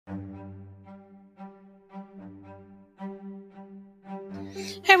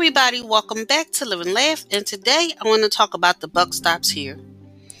Hey everybody, welcome back to Live and Laugh, and today I want to talk about the buck stops here.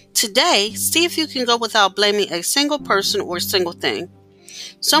 Today, see if you can go without blaming a single person or a single thing.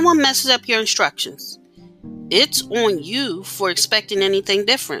 Someone messes up your instructions. It's on you for expecting anything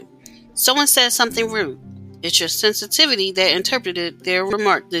different. Someone says something rude. It's your sensitivity that interpreted their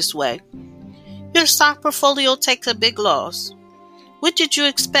remark this way. Your stock portfolio takes a big loss. What did you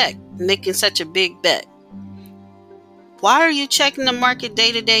expect making such a big bet? Why are you checking the market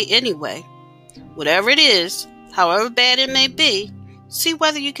day to day anyway? Whatever it is, however bad it may be, see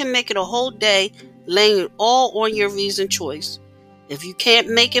whether you can make it a whole day, laying it all on your reason choice. If you can't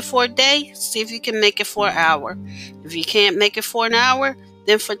make it for a day, see if you can make it for an hour. If you can't make it for an hour,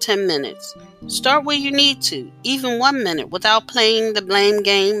 then for 10 minutes. Start where you need to. Even 1 minute without playing the blame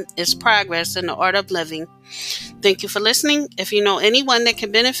game is progress in the art of living. Thank you for listening. If you know anyone that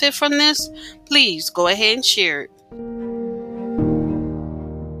can benefit from this, please go ahead and share it.